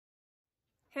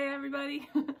Hey everybody,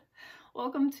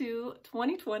 welcome to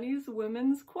 2020's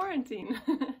Women's Quarantine.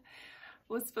 It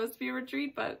was supposed to be a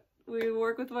retreat, but we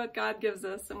work with what God gives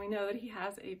us and we know that He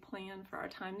has a plan for our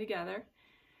time together.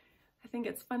 I think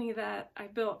it's funny that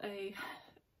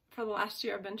for the last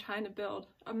year I've been trying to build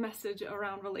a message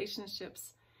around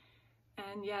relationships,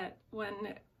 and yet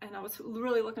I was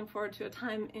really looking forward to a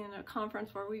time in a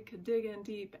conference where we could dig in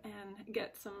deep and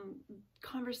get some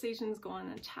conversations going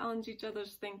and challenge each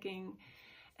other's thinking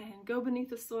and go beneath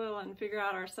the soil and figure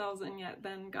out ourselves. And yet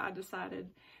then God decided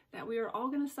that we were all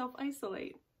going to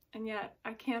self-isolate. And yet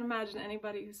I can't imagine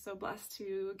anybody who's so blessed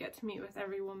to get to meet with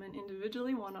every woman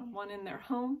individually, one-on-one in their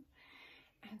home.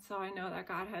 And so I know that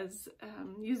God has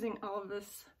using all of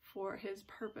this for His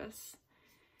purpose.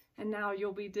 And now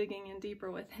you'll be digging in deeper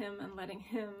with Him and letting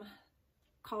Him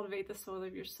cultivate the soil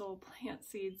of your soul, plant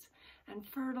seeds, and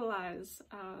fertilize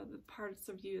the parts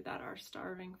of you that are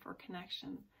starving for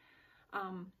connection.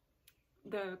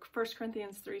 The 1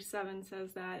 Corinthians 3:7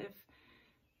 says that if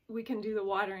we can do the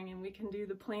watering and we can do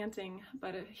the planting,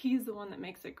 but He's the one that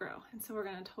makes it grow. And so we're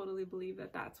going to totally believe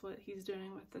that that's what He's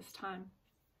doing with this time.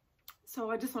 So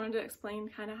I just wanted to explain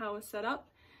kind of how it's set up.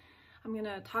 I'm going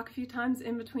to talk a few times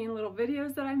in between little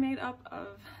videos that I made up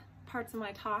of parts of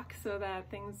my talk so that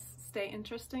things stay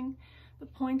interesting. The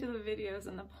point of the videos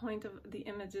and the point of the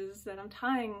images that I'm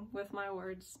tying with my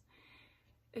words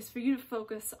is for you to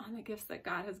focus on the gifts that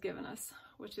God has given us,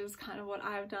 which is kind of what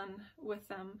I've done with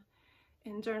them.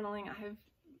 In journaling, I have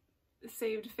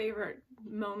saved favorite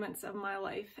moments of my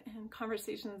life and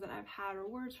conversations that I've had, or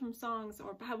words from songs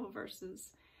or Bible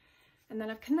verses. And then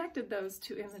I've connected those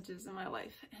to images in my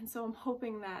life. And so I'm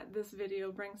hoping that this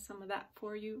video brings some of that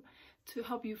for you to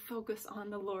help you focus on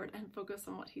the Lord and focus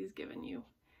on what He's given you.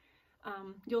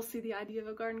 You'll see the idea of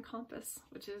a garden compass,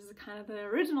 which is kind of the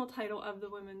original title of the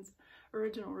women's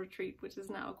original retreat, which is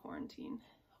now a quarantine.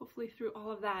 Hopefully through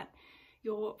all of that,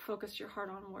 you'll focus your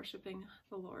heart on worshiping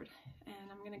the Lord. And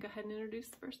I'm going to go ahead and introduce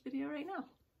the first video right now.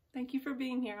 Thank you for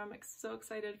being here. I'm so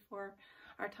excited for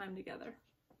our time together.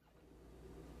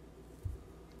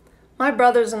 My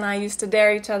brothers and I used to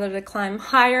dare each other to climb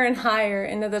higher and higher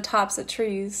into the tops of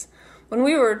trees when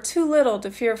we were too little to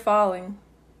fear falling.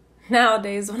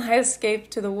 Nowadays, when I escape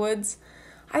to the woods,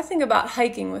 I think about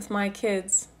hiking with my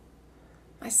kids.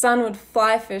 My son would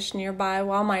fly fish nearby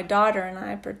while my daughter and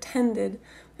I pretended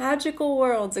magical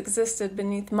worlds existed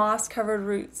beneath moss-covered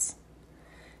roots.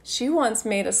 She once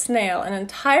made a snail an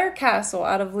entire castle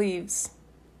out of leaves.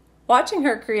 Watching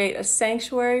her create a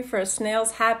sanctuary for a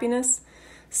snail's happiness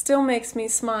still makes me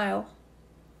smile.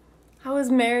 I was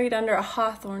married under a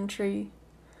hawthorn tree.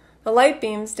 The light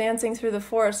beams dancing through the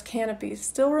forest canopy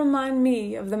still remind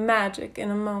me of the magic in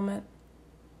a moment.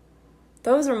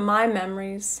 Those are my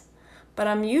memories, but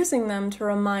I'm using them to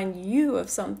remind you of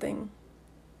something.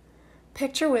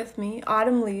 Picture with me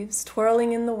autumn leaves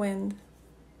twirling in the wind.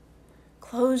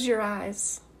 Close your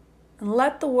eyes and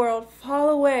let the world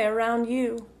fall away around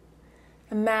you.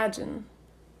 Imagine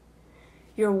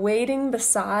you're waiting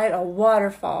beside a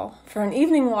waterfall for an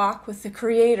evening walk with the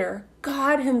Creator,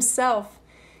 God Himself.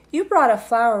 You brought a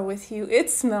flower with you. It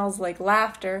smells like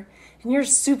laughter, and you're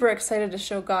super excited to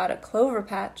show God a clover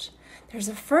patch. There's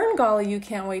a fern golly you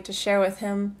can't wait to share with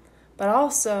Him, but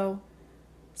also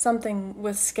something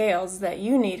with scales that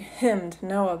you need Him to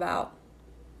know about.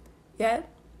 Yet,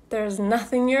 there's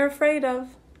nothing you're afraid of,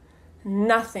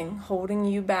 nothing holding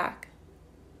you back.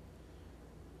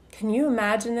 Can you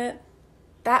imagine it?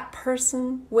 That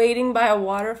person waiting by a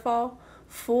waterfall,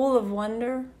 full of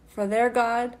wonder for their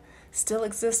God, still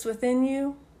exists within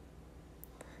you?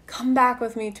 Come back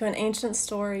with me to an ancient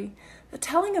story. The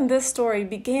telling of this story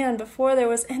began before there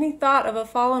was any thought of a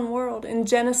fallen world in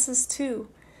Genesis 2.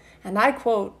 And I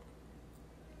quote,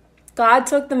 "God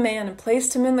took the man and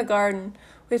placed him in the garden,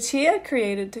 which He had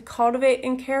created to cultivate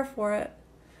and care for it."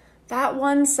 That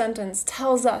one sentence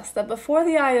tells us that before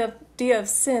the idea of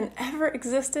sin ever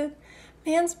existed,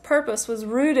 man's purpose was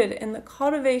rooted in the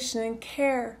cultivation and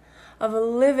care of a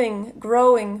living,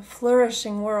 growing,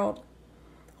 flourishing world.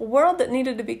 A world that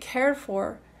needed to be cared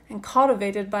for and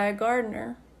cultivated by a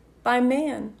gardener, by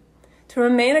man. To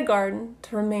remain a garden,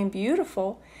 to remain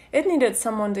beautiful, it needed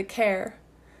someone to care,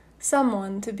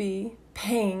 someone to be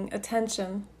paying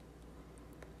attention.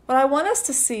 What I want us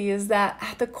to see is that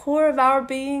at the core of our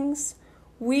beings,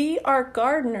 we are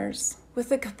gardeners with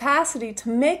the capacity to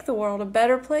make the world a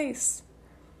better place.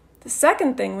 The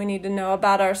second thing we need to know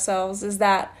about ourselves is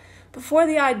that before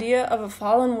the idea of a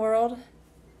fallen world,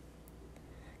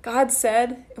 God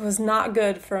said it was not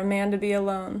good for a man to be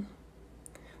alone.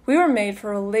 We were made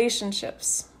for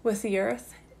relationships with the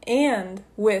earth and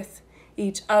with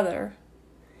each other.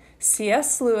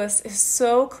 C.S. Lewis is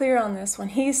so clear on this when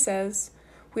he says,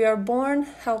 "We are born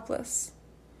helpless.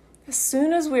 As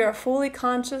soon as we are fully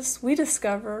conscious, we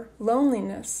discover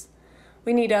loneliness.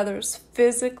 We need others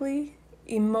physically,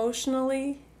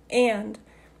 emotionally, and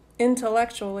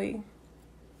intellectually.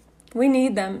 We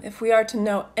need them if we are to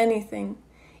know anything,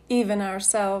 even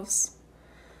ourselves."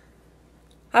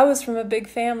 I was from a big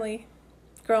family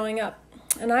growing up,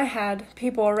 and I had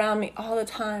people around me all the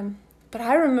time, but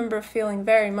I remember feeling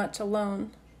very much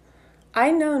alone.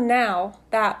 I know now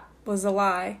that was a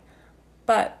lie,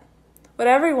 but what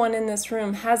everyone in this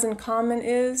room has in common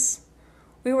is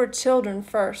we were children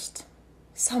first,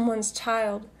 someone's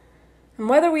child. And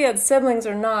whether we had siblings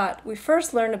or not, we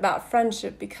first learned about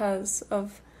friendship because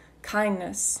of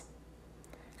kindness.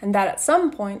 And that at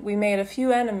some point we made a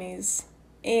few enemies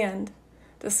and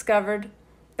discovered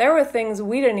there were things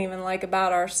we didn't even like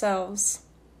about ourselves.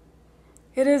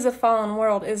 It is a fallen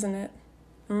world, isn't it?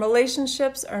 And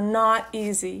relationships are not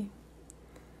easy.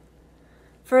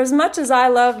 For as much as I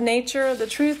love nature, the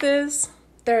truth is,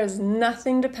 there is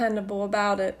nothing dependable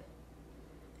about it.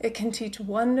 It can teach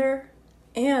wonder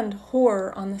and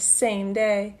horror on the same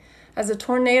day, as a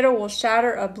tornado will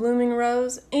shatter a blooming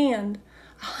rose and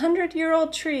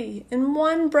 100-year-old tree in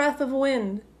one breath of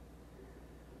wind.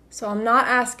 So I'm not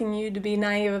asking you to be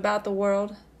naive about the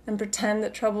world and pretend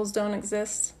that troubles don't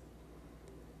exist.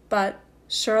 But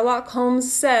Sherlock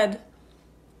Holmes said,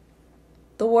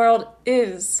 "The world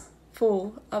is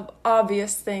full of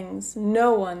obvious things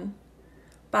no one,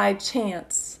 by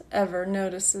chance, ever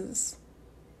notices."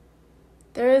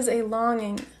 There is a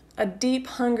longing, a deep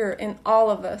hunger in all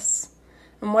of us,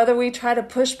 and whether we try to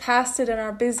push past it in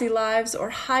our busy lives or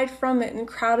hide from it in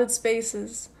crowded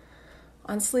spaces,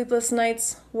 on sleepless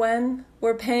nights when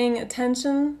we're paying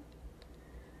attention,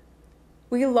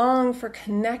 we long for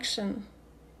connection,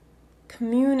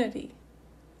 community,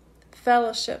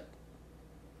 fellowship,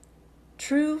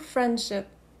 true friendship.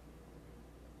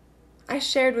 I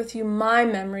shared with you my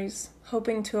memories,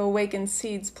 hoping to awaken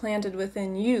seeds planted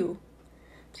within you,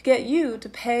 to get you to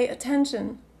pay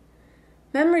attention.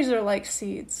 Memories are like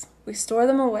seeds. We store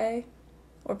them away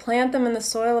or plant them in the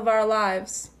soil of our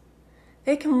lives.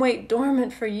 They can wait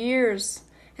dormant for years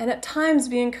and at times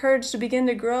be encouraged to begin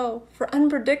to grow for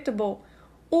unpredictable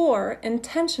or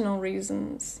intentional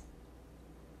reasons.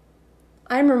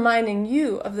 I'm reminding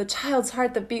you of the child's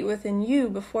heart that beat within you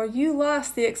before you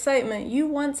lost the excitement you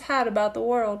once had about the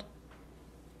world.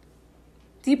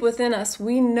 Deep within us,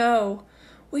 we know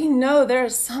there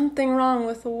is something wrong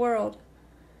with the world.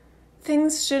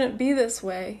 Things shouldn't be this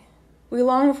way. We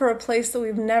long for a place that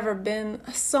we've never been,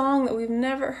 a song that we've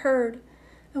never heard,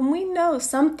 and we know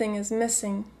something is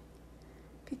missing.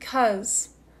 Because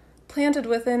planted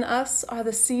within us are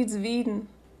the seeds of Eden,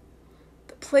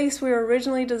 place we were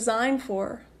originally designed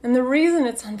for. And the reason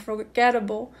it's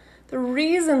unforgettable, the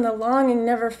reason the longing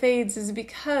never fades is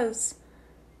because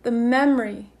the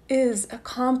memory is a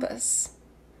compass.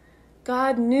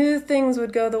 God knew things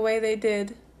would go the way they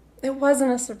did. It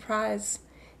wasn't a surprise.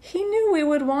 He knew we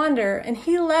would wander, and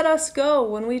He let us go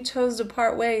when we chose to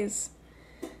part ways.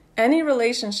 Any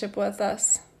relationship with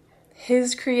us,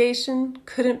 His creation,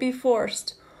 couldn't be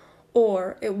forced,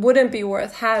 or it wouldn't be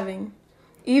worth having.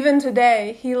 Even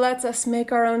today, He lets us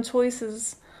make our own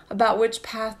choices about which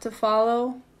path to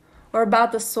follow or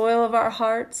about the soil of our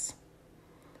hearts.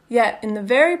 Yet, in the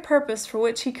very purpose for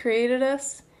which He created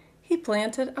us, He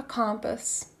planted a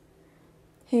compass.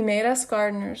 He made us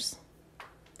gardeners.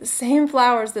 The same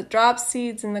flowers that drop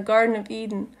seeds in the Garden of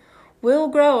Eden will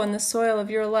grow in the soil of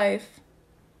your life.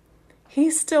 He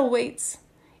still waits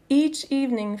each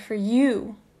evening for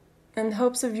you in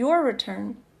hopes of your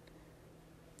return.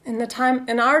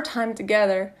 In our time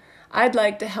together, I'd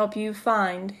like to help you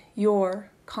find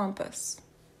your compass.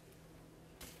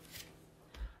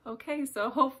 Okay,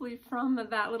 so hopefully from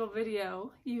that little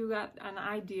video, you got an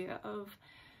idea of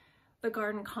the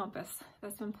garden compass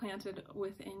that's been planted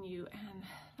within you, and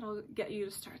it'll get you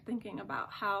to start thinking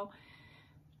about how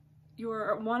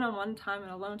your one-on-one time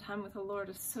and alone time with the Lord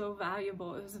is so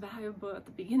valuable. It was valuable at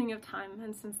the beginning of time,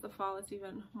 and since the fall, it's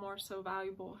even more so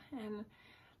valuable. And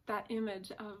that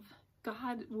image of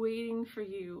God waiting for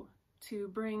you to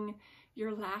bring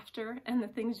your laughter and the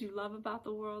things you love about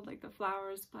the world, like the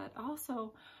flowers, but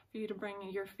also for you to bring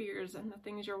your fears and the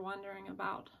things you're wondering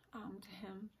about to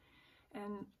Him.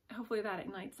 And hopefully that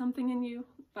ignites something in you.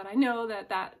 But I know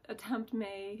that attempt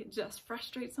may just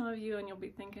frustrate some of you, and you'll be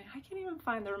thinking, I can't even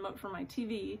find the remote for my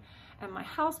TV, and my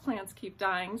houseplants keep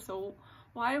dying, so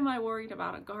why am I worried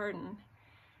about a garden?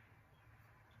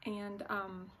 And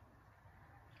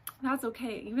That's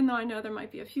okay. Even though I know there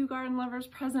might be a few garden lovers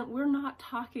present, we're not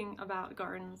talking about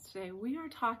gardens today. We are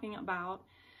talking about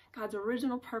God's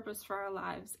original purpose for our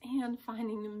lives and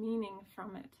finding the meaning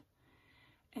from it.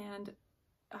 And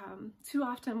too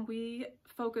often we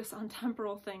focus on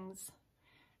temporal things,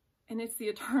 and it's the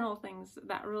eternal things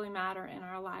that really matter in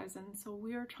our lives. And so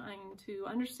we're trying to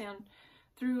understand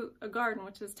through a garden,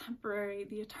 which is temporary,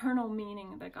 the eternal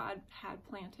meaning that God had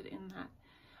planted in that.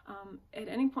 At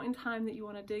any point in time that you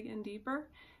want to dig in deeper,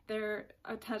 they're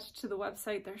attached to the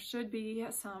website. There should be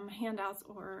some handouts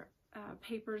or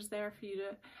papers there for you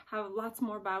to have lots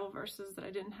more Bible verses that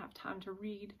I didn't have time to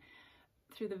read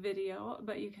through the video,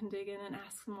 but you can dig in and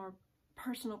ask some more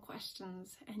personal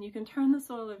questions, and you can turn the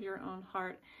soil of your own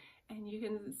heart, and you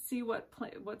can see what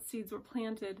seeds were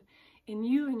planted in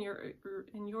you in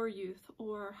your youth,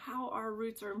 or how our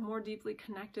roots are more deeply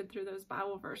connected through those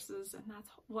Bible verses. And that's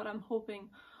what I'm hoping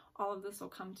all of this will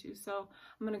come to. So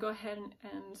I'm going to go ahead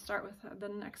and start with the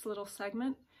next little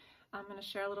segment. I'm going to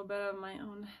share a little bit of my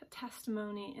own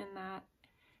testimony in that,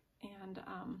 and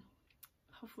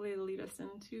hopefully lead us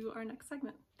into our next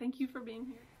segment. Thank you for being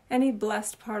here. Any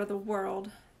blessed part of the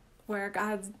world where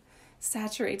God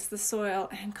saturates the soil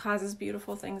and causes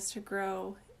beautiful things to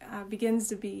grow begins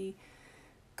to be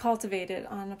cultivated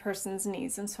on a person's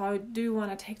needs. And so I do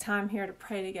want to take time here to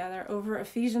pray together over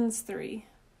Ephesians 3.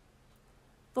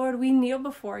 Lord, we kneel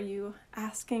before you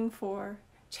asking for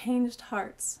changed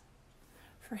hearts,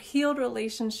 for healed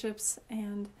relationships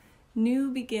and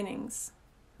new beginnings,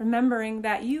 remembering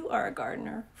that you are a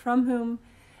gardener from whom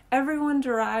everyone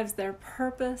derives their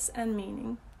purpose and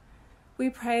meaning. We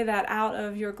pray that out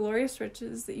of your glorious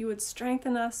riches that you would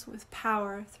strengthen us with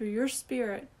power through your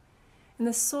Spirit in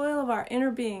the soil of our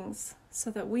inner beings, so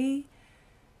that we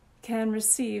can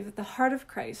receive the heart of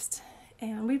Christ.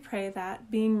 And we pray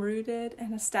that, being rooted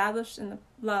and established in the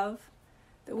love,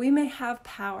 that we may have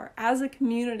power as a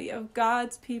community of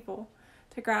God's people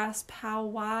to grasp how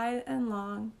wide and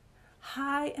long,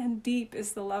 high and deep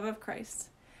is the love of Christ,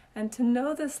 and to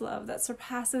know this love that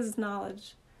surpasses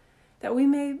knowledge, that we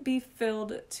may be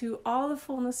filled to all the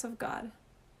fullness of God.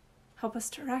 Help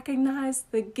us to recognize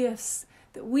the gifts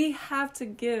that we have to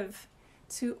give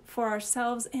for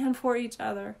ourselves and for each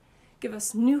other. Give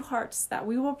us new hearts that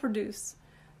we will produce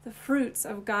the fruits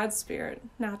of God's Spirit.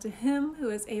 Now to Him who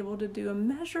is able to do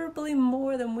immeasurably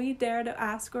more than we dare to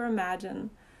ask or imagine.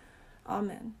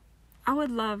 Amen. I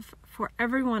would love for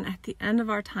everyone at the end of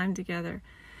our time together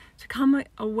to come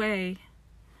away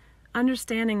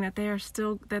understanding that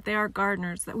they are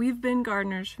gardeners, that we've been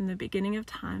gardeners from the beginning of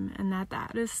time, and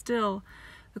that is still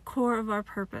the core of our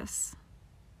purpose.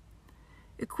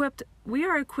 We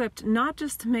are equipped not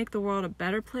just to make the world a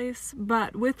better place,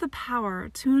 but with the power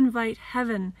to invite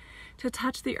heaven to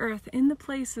touch the earth in the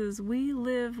places we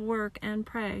live, work, and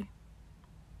pray.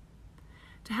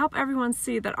 To help everyone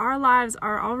see that our lives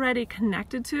are already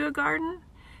connected to a garden,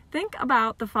 think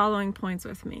about the following points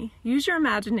with me. Use your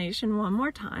imagination one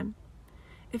more time.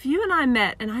 If you and I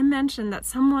met and I mentioned that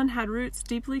someone had roots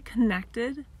deeply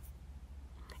connected,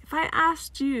 if I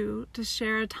asked you to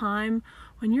share a time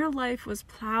when your life was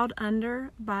plowed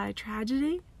under by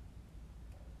tragedy,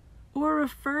 or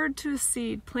referred to a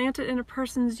seed planted in a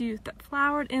person's youth that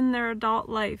flowered in their adult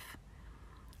life,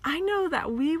 I know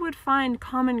that we would find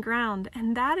common ground,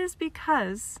 and that is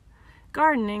because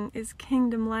gardening is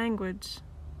kingdom language.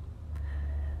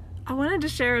 I wanted to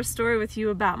share a story with you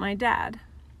about my dad.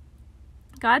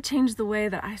 God changed the way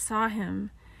that I saw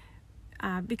him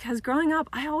because growing up,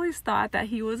 I always thought that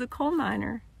he was a coal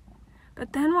miner.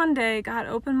 But then one day, God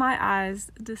opened my eyes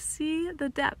to see the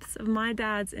depths of my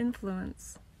dad's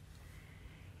influence.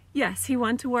 Yes, he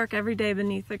went to work every day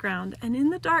beneath the ground, and in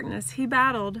the darkness, he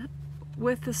battled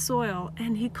with the soil,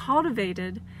 and he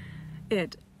cultivated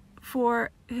it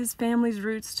for his family's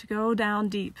roots to go down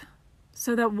deep,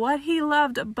 so that what he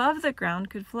loved above the ground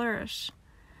could flourish.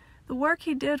 The work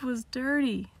he did was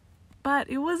dirty, but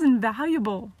it was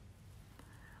invaluable.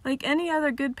 Like any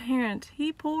other good parent,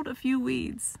 he pulled a few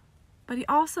weeds, but he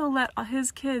also let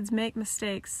his kids make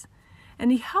mistakes,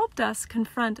 and he helped us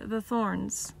confront the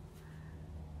thorns.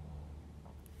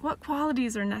 What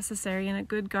qualities are necessary in a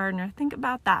good gardener? Think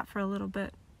about that for a little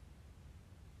bit.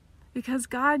 Because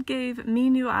God gave me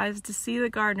new eyes to see the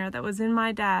gardener that was in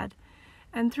my dad,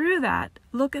 and through that,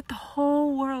 look at the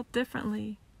whole world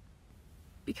differently.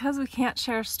 Because we can't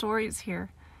share stories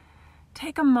here,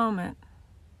 take a moment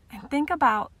and think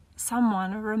about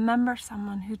someone, or remember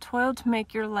someone who toiled to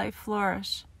make your life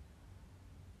flourish,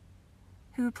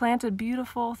 who planted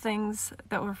beautiful things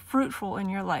that were fruitful in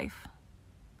your life,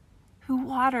 who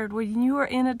watered when you were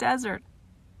in a desert,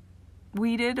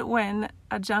 weeded when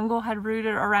a jungle had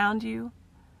rooted around you?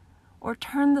 Or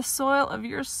turn the soil of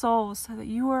your soul so that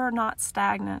you are not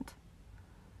stagnant?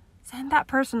 Send that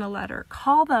person a letter.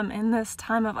 Call them in this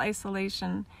time of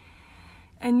isolation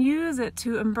and use it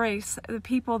to embrace the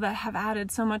people that have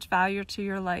added so much value to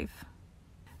your life.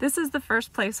 This is the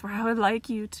first place where I would like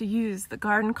you to use the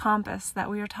garden compass that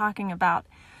we are talking about.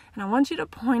 And I want you to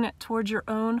point it towards your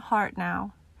own heart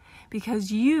now,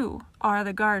 because you are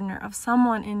the gardener of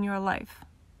someone in your life.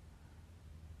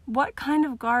 What kind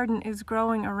of garden is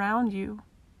growing around you?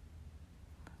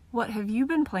 What have you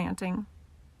been planting?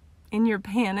 In your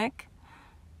panic?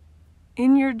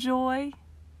 In your joy?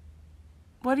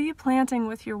 What are you planting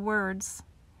with your words?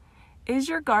 Is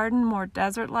your garden more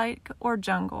desert-like or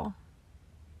jungle?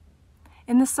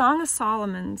 In the Song of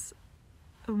Solomon's,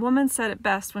 a woman said it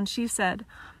best when she said,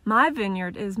 "My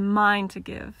vineyard is mine to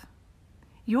give."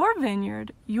 Your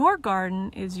vineyard, your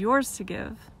garden is yours to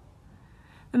give.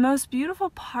 The most beautiful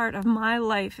part of my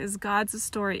life is God's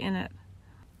story in it.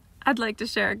 I'd like to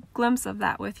share a glimpse of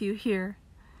that with you here.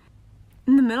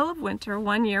 In the middle of winter,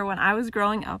 one year when I was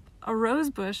growing up, a rose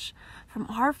bush from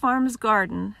our farm's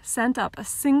garden sent up a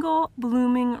single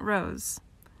blooming rose.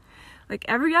 Like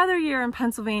every other year in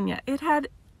Pennsylvania, it had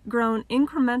grown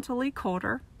incrementally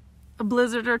colder, a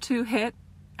blizzard or two hit,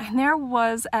 and there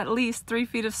was at least 3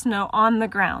 feet of snow on the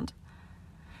ground.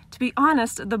 To be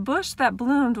honest, the bush that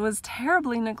bloomed was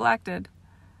terribly neglected,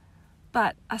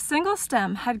 but a single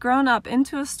stem had grown up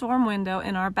into a storm window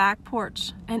in our back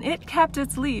porch, and it kept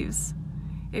its leaves.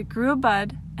 It grew a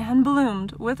bud and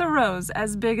bloomed with a rose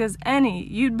as big as any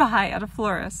you'd buy at a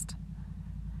florist.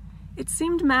 It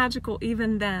seemed magical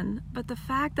even then, but the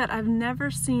fact that I've never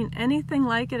seen anything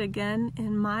like it again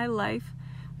in my life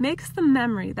makes the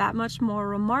memory that much more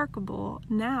remarkable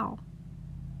now.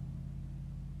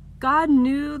 God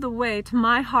knew the way to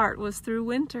my heart was through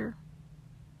winter,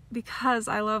 because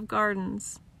I love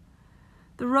gardens.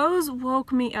 The rose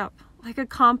woke me up like a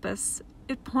compass.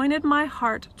 It pointed my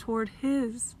heart toward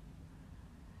His.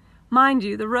 Mind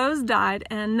you, the rose died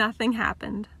and nothing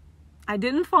happened. I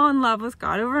didn't fall in love with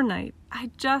God overnight.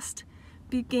 I just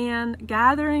began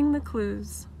gathering the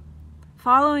clues,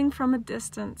 following from a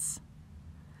distance.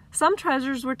 Some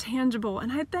treasures were tangible,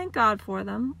 and I thank God for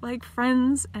them, like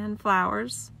friends and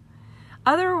flowers.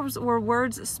 Others were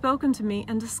words spoken to me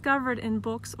and discovered in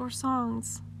books or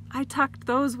songs. I tucked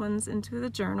those ones into the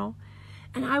journal,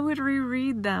 and I would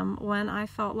reread them when I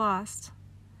felt lost.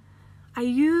 I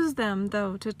used them,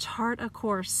 though, to chart a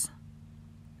course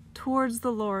towards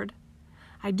the Lord.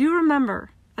 I do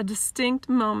remember a distinct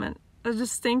moment, a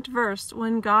distinct verse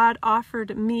when God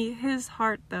offered me His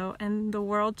heart, though, and the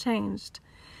world changed.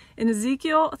 In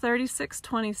Ezekiel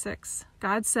 36:26,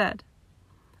 God said,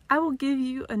 "I will give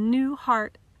you a new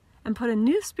heart and put a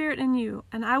new spirit in you,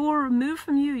 and I will remove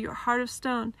from you your heart of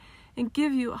stone and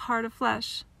give you a heart of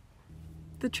flesh."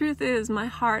 The truth is, my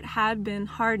heart had been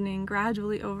hardening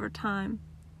gradually over time.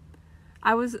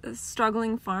 I was a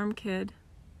struggling farm kid,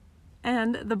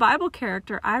 and the Bible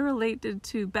character I related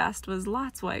to best was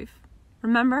Lot's wife.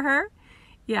 Remember her?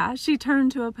 Yeah, she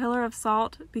turned to a pillar of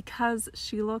salt because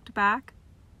she looked back.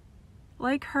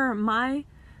 Like her, my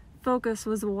focus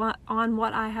was on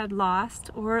what I had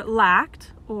lost or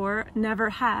lacked or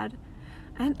never had,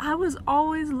 and I was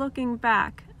always looking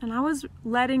back, and I was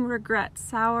letting regret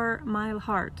sour my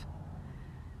heart.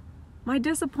 My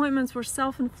disappointments were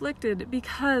self-inflicted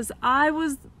because I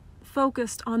was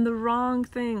focused on the wrong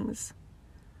things.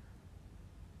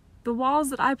 The walls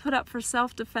that I put up for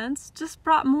self-defense just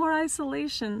brought more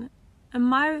isolation, and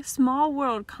my small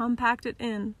world compacted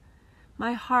in.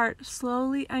 My heart,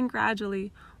 slowly and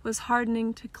gradually, was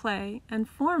hardening to clay and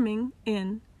forming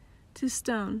into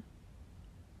stone.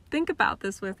 Think about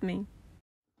this with me.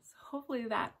 So hopefully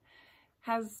that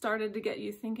has started to get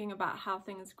you thinking about how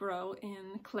things grow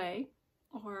in clay,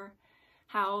 or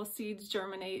how seeds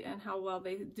germinate and how well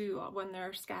they do when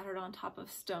they're scattered on top of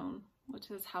stone,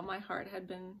 which is how my heart had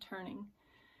been turning.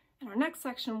 In our next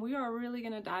section, we are really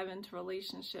going to dive into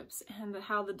relationships and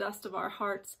how the dust of our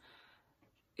hearts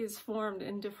is formed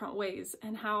in different ways,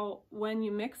 and how when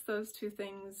you mix those two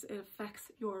things, it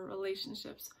affects your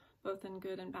relationships, both in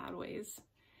good and bad ways.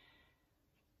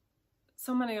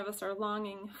 So many of us are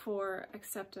longing for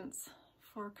acceptance,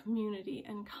 for community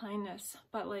and kindness,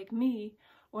 but like me,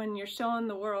 when you're showing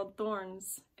the world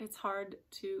thorns, it's hard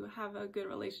to have a good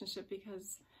relationship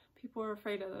because people are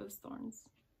afraid of those thorns.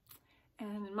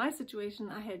 And in my situation,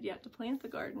 I had yet to plant the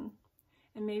garden.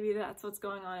 And maybe that's what's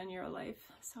going on in your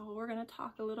life. So we're going to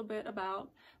talk a little bit about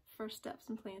first steps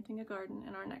in planting a garden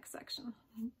in our next section.